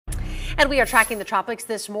And we are tracking the tropics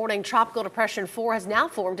this morning. Tropical Depression 4 has now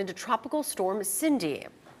formed into Tropical Storm Cindy.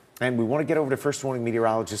 And we want to get over to First Warning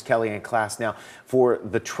meteorologist Kellyanne Class now for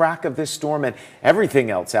the track of this storm and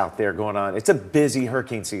everything else out there going on. It's a busy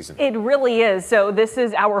hurricane season. It really is. So this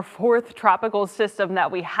is our fourth tropical system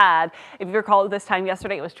that we had. If you recall, this time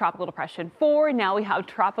yesterday it was Tropical Depression 4. Now we have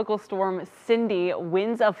Tropical Storm Cindy,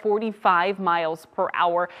 winds of 45 miles per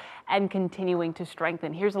hour and continuing to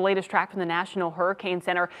strengthen. Here's the latest track from the National Hurricane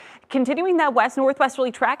Center. Continuing that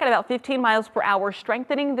west-northwesterly track at about 15 miles per hour,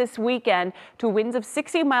 strengthening this weekend to winds of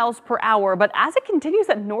 60 miles per hour. But as it continues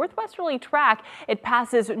that northwesterly track, it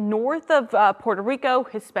passes north of Puerto Rico,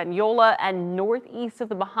 Hispaniola, and northeast of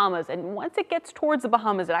the Bahamas. And once it gets towards the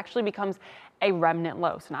Bahamas, it actually becomes a remnant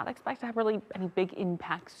low. So not expect to have really any big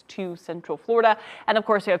impacts to Central Florida. And of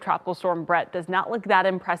course, we have Tropical Storm Bret. Does not look that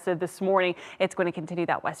impressive this morning. It's going to continue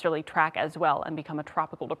that westerly track as well and become a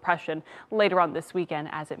tropical depression later on this weekend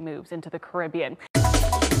as it moves into the Caribbean.